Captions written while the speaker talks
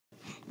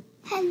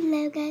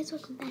Hello guys,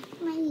 welcome back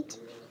to my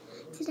YouTube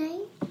channel. Today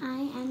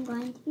I am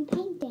going to be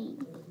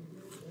painting.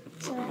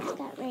 So let's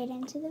get right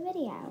into the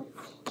video.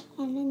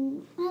 And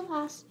in my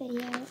last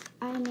video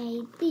I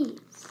made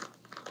these.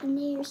 And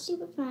they are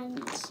super fun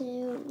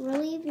to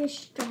relieve your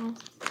stress.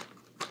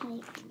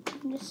 Like, you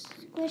can just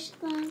squish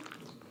them.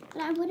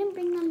 But I wouldn't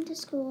bring them to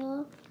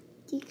school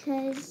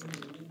because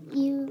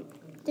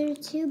they're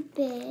too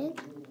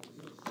big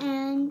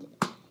and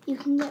you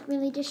can get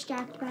really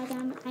distracted by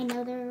them. I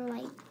know they're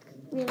like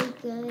really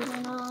good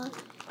and all,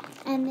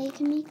 and they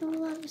can make a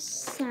lot of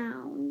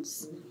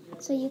sounds,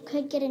 so you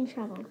could get in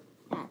trouble with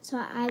that. So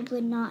I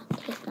would not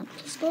take them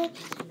to school,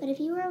 but if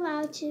you were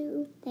allowed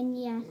to, then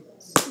yes,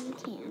 you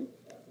can.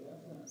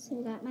 So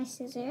we got my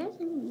scissors,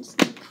 and I'm just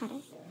going to cut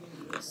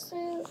it.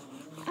 So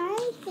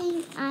I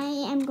think I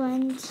am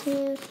going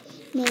to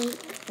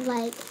make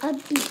like a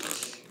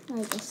beach,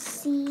 like a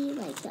sea,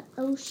 like the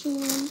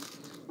ocean,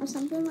 or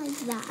something like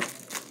that.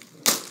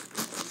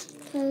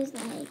 Because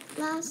like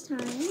last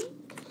time,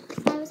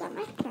 I was at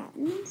my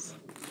friend's,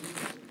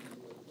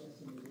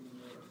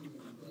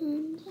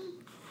 and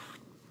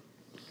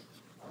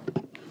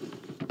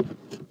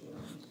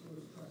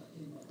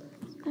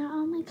got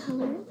all my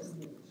colors.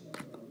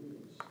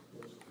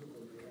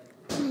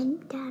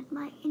 And Dad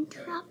might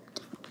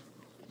interrupt.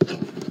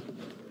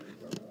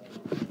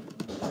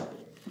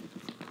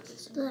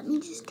 So let me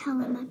just tell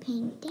him I'm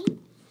painting.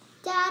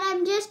 Dad,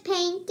 I'm just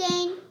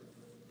painting.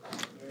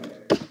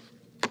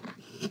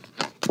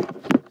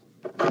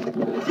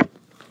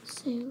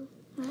 So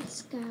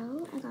let's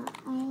go.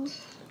 I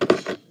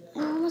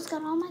almost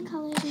got all my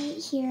colors right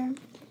here.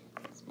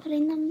 Just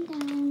putting them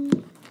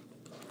down.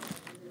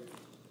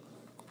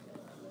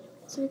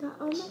 So we got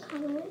all my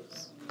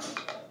colors.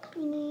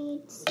 We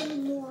need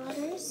some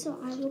water, so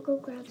I will go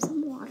grab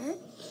some water.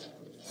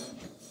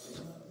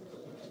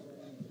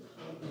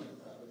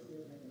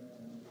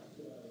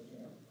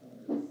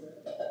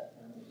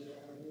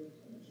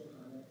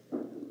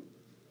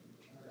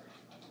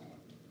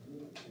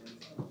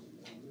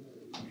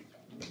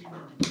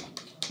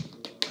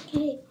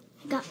 Okay,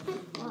 I got my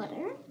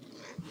water.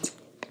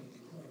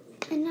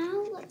 And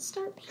now let's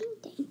start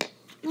painting.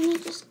 Let me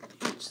just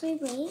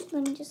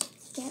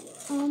get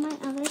all my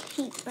other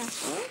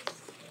paintbrushes,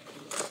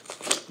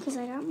 because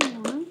I got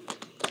more.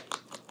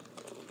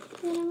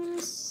 What I'm going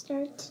to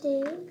start to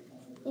do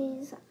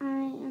is I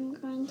am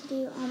going to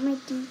do all my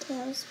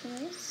details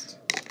first.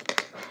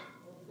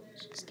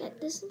 Just get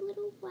this a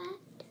little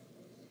wet.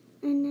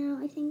 And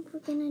now I think we're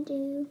going to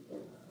do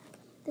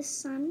the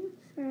sun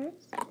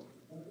first.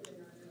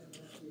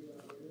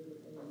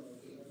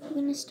 We're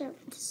going to start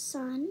with the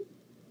sun.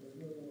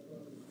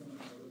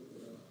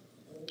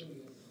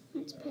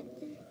 Let's put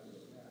them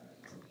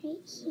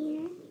right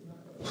here.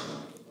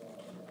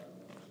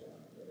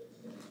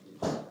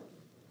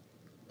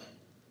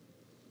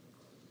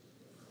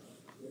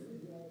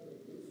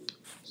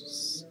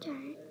 Just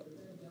start.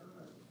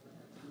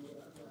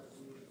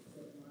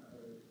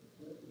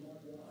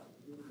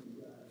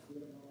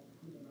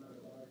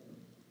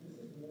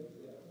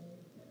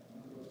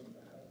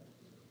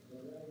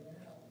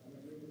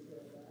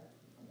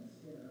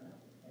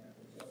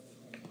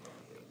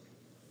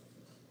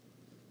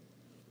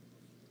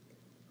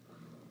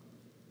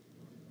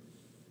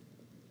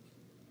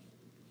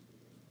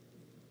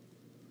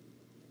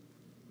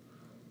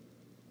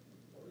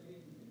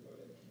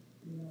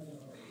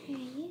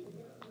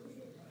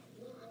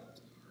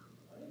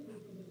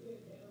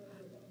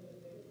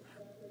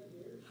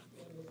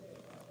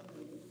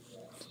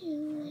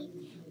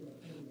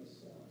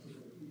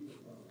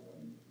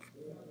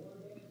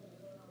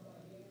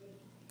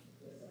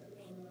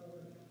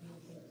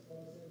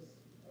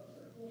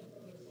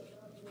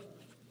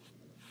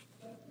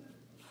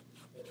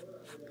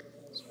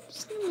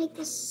 Just gonna make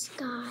the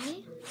sky,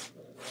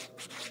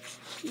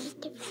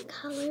 make different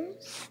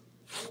colors.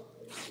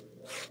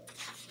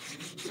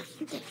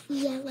 Get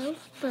yellow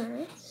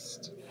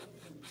first.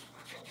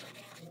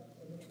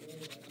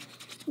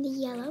 The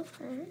yellow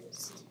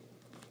first.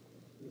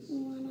 You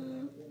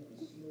wanna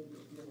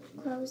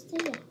close the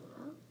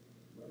yellow.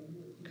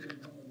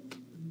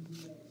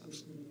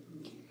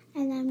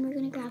 And then we're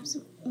gonna grab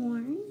some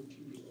orange.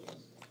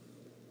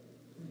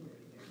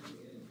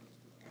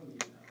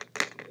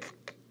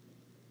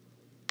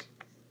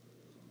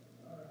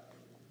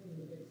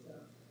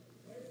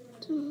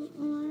 Some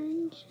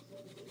orange.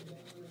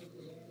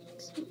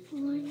 Some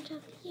orange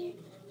up here.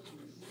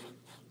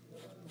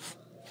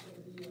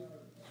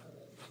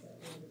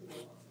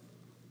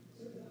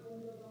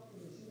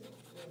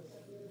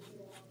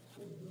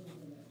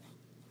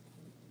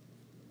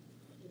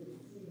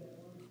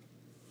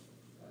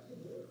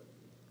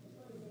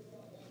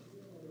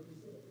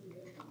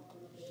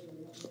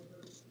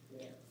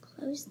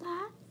 Close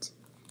that.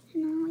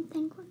 And now I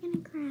think we're gonna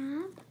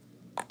grab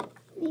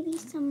maybe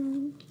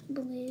some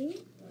blue.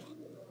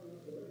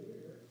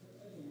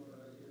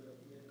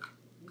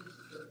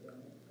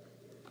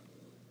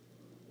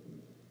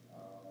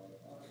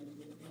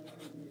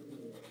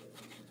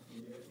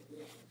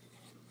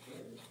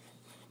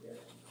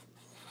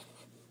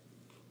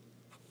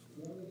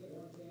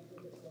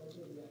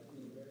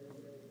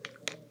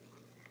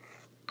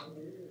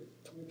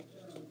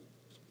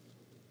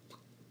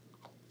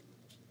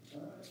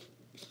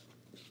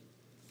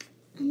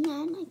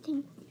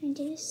 think we're going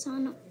to do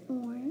sun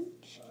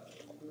orange.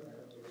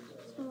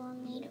 So I'll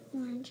need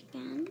orange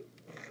again.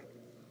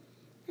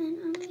 And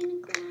I'm going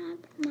to grab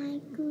my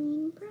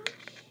green brush.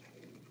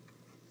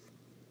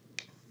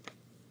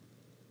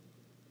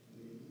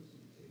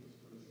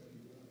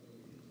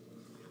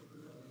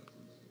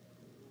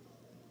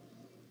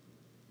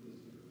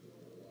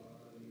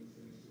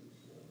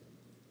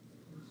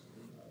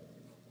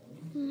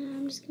 And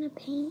I'm just going to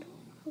paint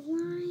a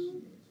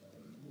line.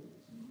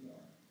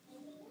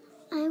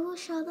 I will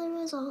show the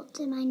results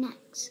in my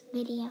next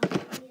video.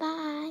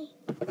 Bye.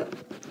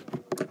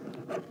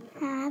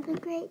 Have a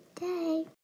great day.